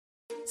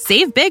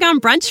Save big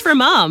on brunch for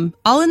mom,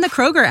 all in the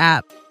Kroger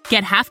app.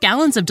 Get half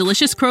gallons of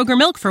delicious Kroger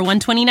milk for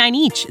 $1.29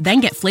 each.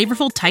 Then get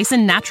flavorful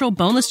Tyson natural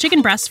boneless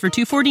chicken breasts for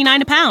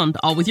 $2.49 a pound,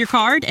 all with your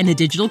card and a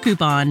digital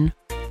coupon.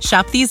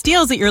 Shop these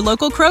deals at your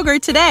local Kroger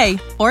today,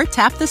 or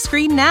tap the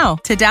screen now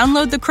to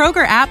download the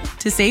Kroger app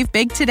to save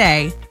big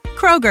today.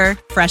 Kroger,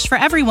 fresh for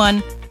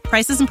everyone.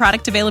 Prices and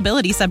product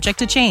availability subject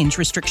to change.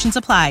 Restrictions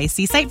apply.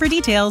 See site for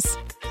details.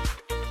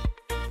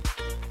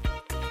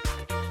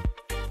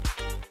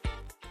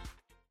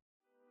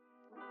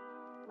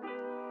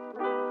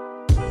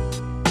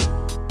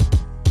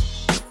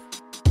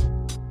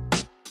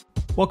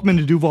 Welcome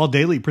into Duval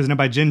Daily, presented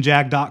by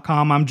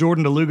GenJag.com. I'm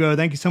Jordan DeLugo.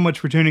 Thank you so much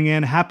for tuning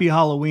in. Happy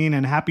Halloween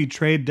and happy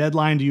trade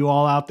deadline to you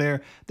all out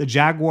there. The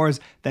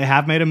Jaguars, they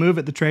have made a move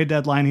at the trade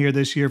deadline here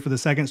this year for the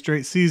second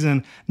straight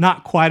season.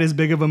 Not quite as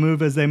big of a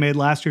move as they made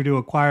last year to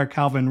acquire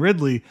Calvin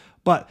Ridley,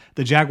 but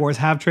the Jaguars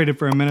have traded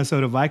for a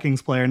Minnesota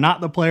Vikings player,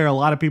 not the player a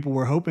lot of people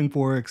were hoping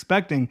for or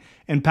expecting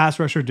in pass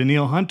rusher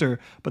Danielle Hunter,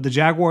 but the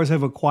Jaguars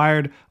have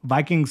acquired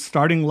Vikings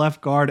starting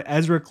left guard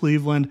Ezra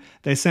Cleveland.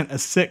 They sent a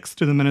sixth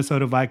to the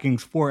Minnesota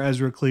Vikings for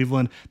Ezra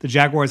Cleveland. The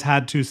Jaguars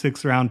had 2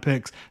 6th-round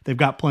picks. They've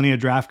got plenty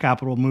of draft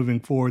capital moving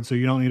forward, so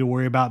you don't need to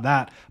worry about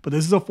that. But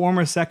this is a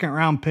former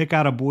second-round pick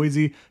out of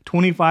Boise,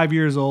 25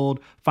 years old,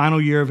 final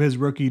year of his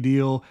rookie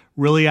deal,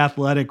 really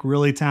athletic,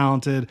 really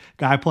talented,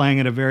 guy playing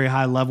at a very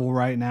high level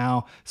right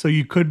now. So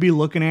you could be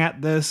looking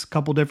at this a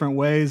couple different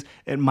ways.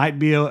 It might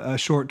be a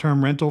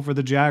short-term rental for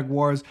the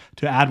Jaguars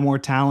to add more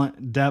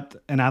talent, depth,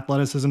 and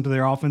athleticism to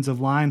their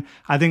offensive line.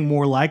 I think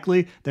more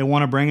likely they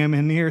want to bring him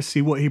in here,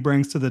 see what he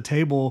brings to the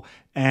table,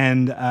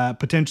 and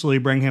potentially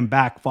bring him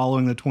back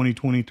following the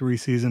 2023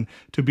 season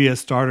to be a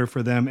starter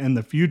for them in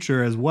the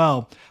future as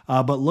well.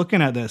 But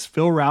looking at this,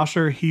 Phil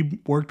Rauscher, he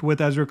worked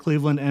with Ezra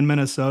Cleveland in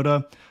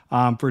Minnesota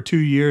for 2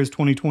 years,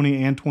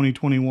 2020 and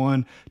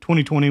 2021.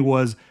 2020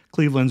 was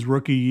Cleveland's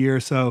rookie year,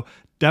 so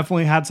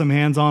definitely had some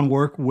hands-on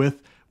work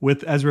with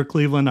Ezra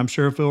Cleveland. I'm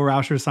sure Phil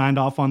Rauscher signed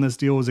off on this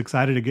deal, was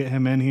excited to get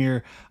him in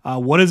here.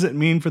 What does it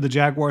mean for the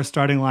Jaguars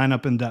starting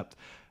lineup in depth?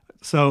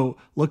 So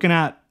looking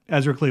at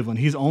Ezra Cleveland,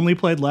 he's only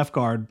played left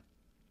guard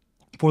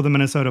for the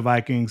Minnesota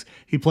Vikings.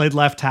 He played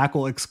left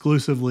tackle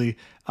exclusively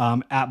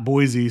at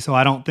Boise, so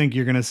I don't think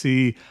you're going to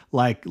see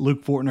like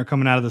Luke Fortner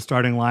coming out of the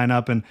starting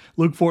lineup. And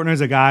Luke Fortner is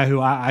a guy who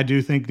I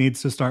do think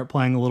needs to start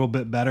playing a little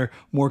bit better,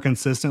 more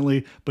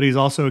consistently, but he's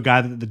also a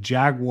guy that the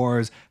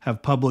Jaguars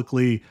have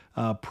publicly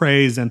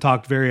praised and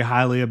talked very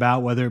highly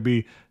about, whether it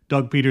be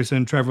Doug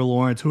Peterson, Trevor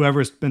Lawrence,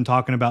 whoever's been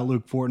talking about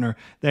Luke Fortner,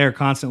 they are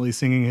constantly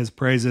singing his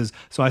praises.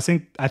 So I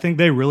think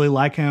they really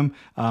like him,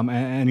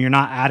 and you're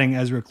not adding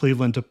Ezra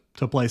Cleveland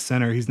to play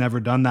center. He's never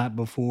done that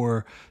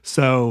before.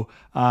 So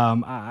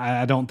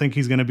I don't think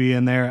he's going to be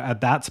in there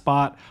at that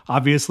spot.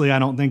 Obviously, I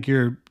don't think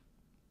you're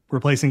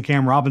replacing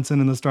Cam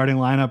Robinson in the starting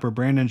lineup or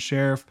Brandon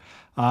Sheriff.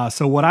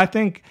 So what I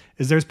think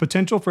is there's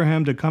potential for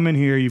him to come in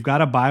here. You've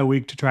got a bye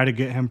week to try to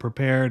get him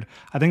prepared.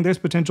 I think there's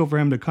potential for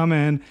him to come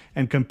in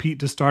and compete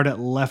to start at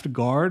left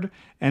guard.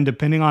 And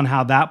depending on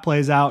how that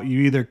plays out,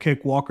 you either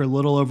kick Walker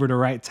Little over to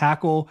right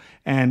tackle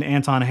and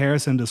Anton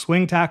Harrison to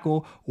swing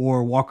tackle,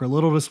 or Walker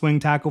Little to swing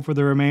tackle for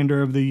the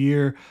remainder of the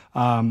year.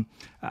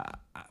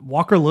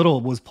 Walker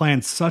Little was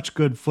playing such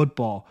good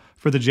football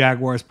for the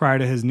Jaguars prior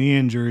to his knee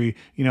injury.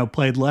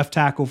 Played left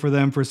tackle for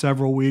them for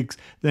several weeks,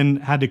 then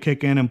had to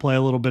kick in and play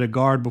a little bit of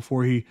guard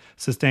before he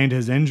sustained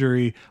his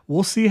injury.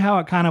 We'll see how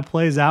it kind of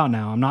plays out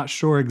now. I'm not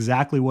sure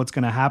exactly what's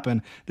going to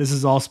happen. This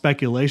is all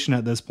speculation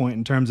at this point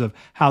in terms of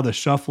how the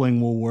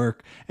shuffling will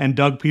work. And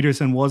Doug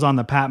Peterson was on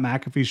the Pat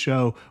McAfee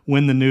show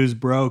when the news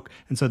broke,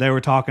 and so they were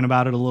talking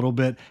about it a little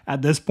bit.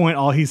 At this point,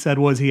 all he said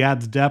was he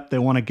adds depth. They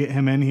want to get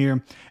him in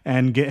here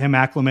and get him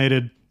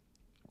acclimated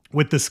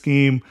with the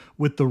scheme,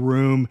 with the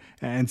room,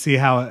 and see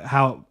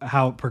how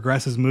it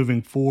progresses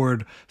moving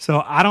forward.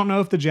 So I don't know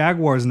if the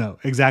Jaguars know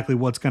exactly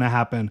what's going to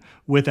happen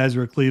with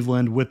Ezra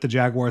Cleveland, with the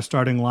Jaguars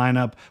starting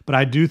lineup, but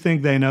I do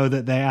think they know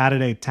that they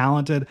added a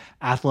talented,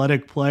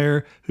 athletic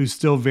player who's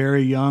still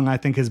very young. I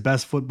think his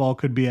best football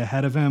could be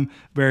ahead of him,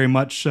 very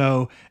much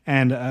so,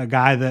 and a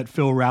guy that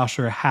Phil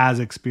Rauscher has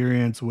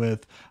experience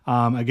with.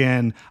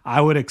 Again,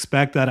 I would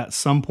expect that at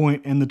some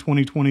point in the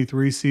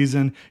 2023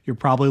 season, you're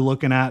probably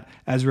looking at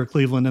Ezra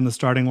Cleveland in the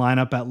starting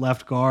lineup at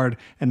left guard,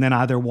 and then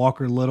either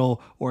Walker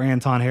Little or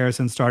Anton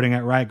Harrison starting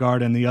at right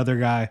guard, and the other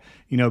guy,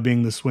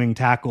 being the swing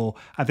tackle.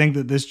 I think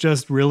that this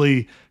just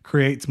really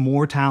creates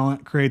more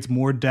talent, creates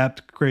more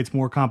depth, creates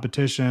more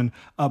competition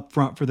up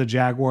front for the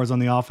Jaguars on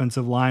the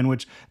offensive line,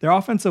 which their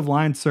offensive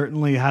line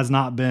certainly has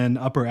not been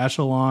upper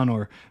echelon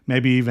or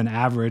maybe even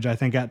average. I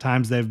think at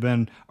times they've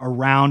been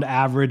around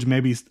average,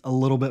 maybe a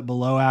little bit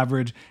below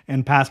average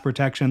in pass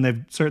protection.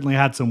 They've certainly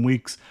had some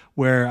weeks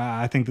where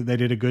I think that they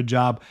did a good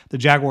job. The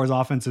Jaguars'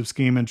 offensive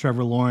scheme and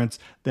Trevor Lawrence,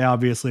 they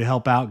obviously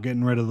help out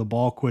getting rid of the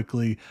ball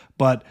quickly.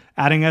 But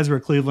adding Ezra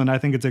Cleveland, I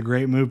think it's a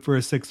great move for a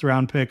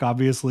 6th-round pick.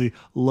 Obviously,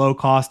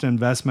 low-cost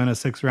investment, a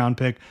 6th-round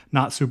pick,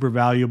 not super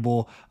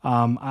valuable.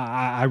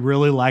 I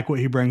really like what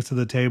he brings to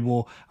the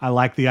table. I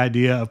like the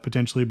idea of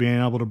potentially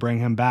being able to bring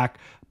him back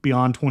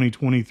beyond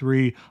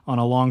 2023 on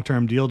a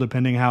long-term deal,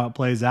 depending how it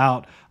plays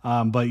out.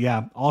 But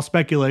yeah, all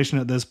speculation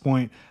at this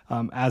point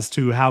as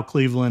to how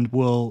Cleveland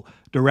will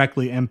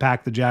directly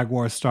impact the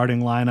Jaguars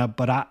starting lineup.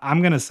 But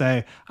I'm going to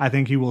say I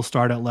think he will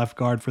start at left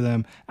guard for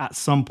them at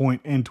some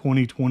point in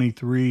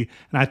 2023.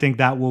 And I think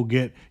that will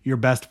get your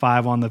best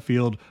five on the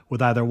field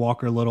with either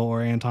Walker Little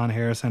or Anton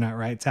Harrison at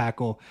right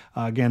tackle.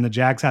 Again, the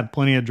Jags had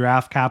plenty of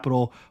draft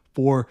capital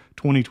for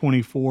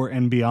 2024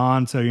 and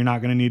beyond, so you're not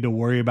going to need to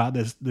worry about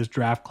this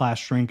draft class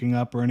shrinking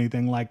up or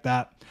anything like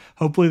that.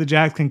 Hopefully the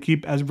Jags can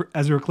keep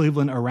Ezra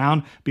Cleveland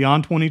around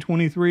beyond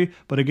 2023,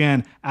 but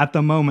again, at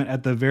the moment,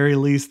 at the very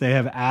least, they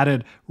have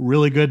added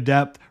really good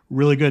depth,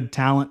 really good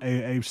talent,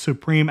 a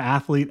supreme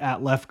athlete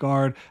at left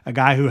guard, a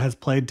guy who has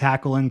played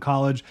tackle in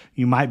college.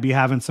 You might be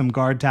having some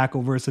guard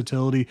tackle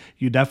versatility.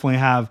 You definitely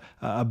have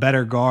a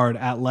better guard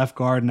at left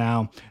guard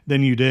now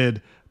than you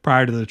did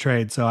prior to the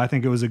trade. So I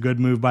think it was a good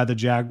move by the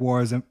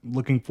Jaguars, and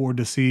looking forward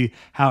to see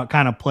how it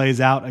kind of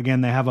plays out. Again,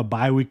 they have a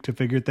bye week to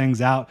figure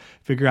things out,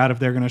 figure out if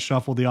they're going to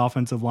shuffle the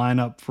offensive line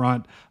up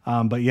front.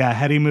 But yeah,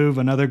 heady move,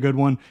 another good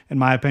one, in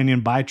my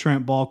opinion, by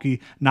Trent Baalke.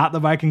 Not the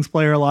Vikings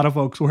player a lot of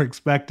folks were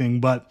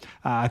expecting, but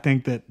I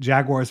think that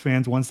Jaguars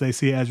fans, once they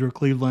see Ezra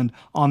Cleveland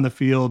on the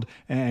field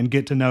and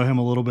get to know him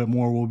a little bit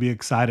more, will be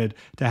excited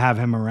to have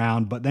him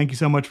around. But thank you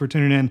so much for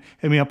tuning in.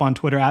 Hit me up on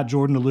Twitter at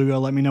Jordan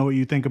DeLugo. Let me know what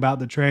you think about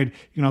the trade.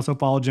 You can also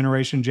follow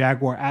Generation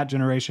Jaguar at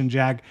Generation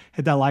Jag.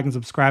 Hit that like and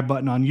subscribe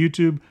button on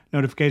YouTube,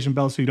 notification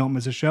bell so you don't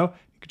miss a show.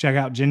 You can check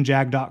out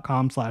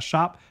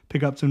genjag.com/shop,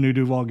 pick up some new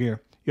Duval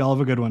gear. Y'all have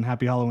a good one.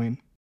 Happy Halloween.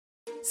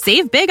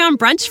 Save big on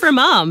brunch for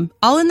mom,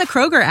 all in the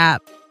Kroger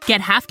app.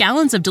 Get half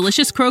gallons of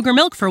delicious Kroger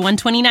milk for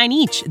 $1.29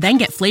 each. Then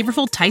get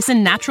flavorful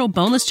Tyson natural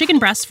boneless chicken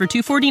breasts for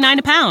 $2.49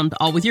 a pound,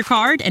 all with your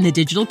card and a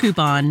digital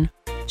coupon.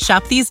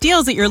 Shop these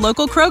deals at your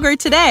local Kroger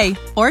today,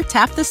 or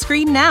tap the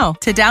screen now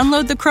to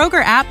download the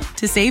Kroger app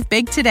to save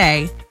big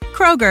today.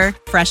 Kroger,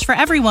 fresh for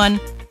everyone.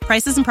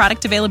 Prices and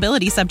product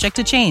availability subject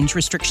to change.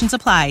 Restrictions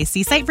apply.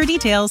 See site for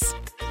details.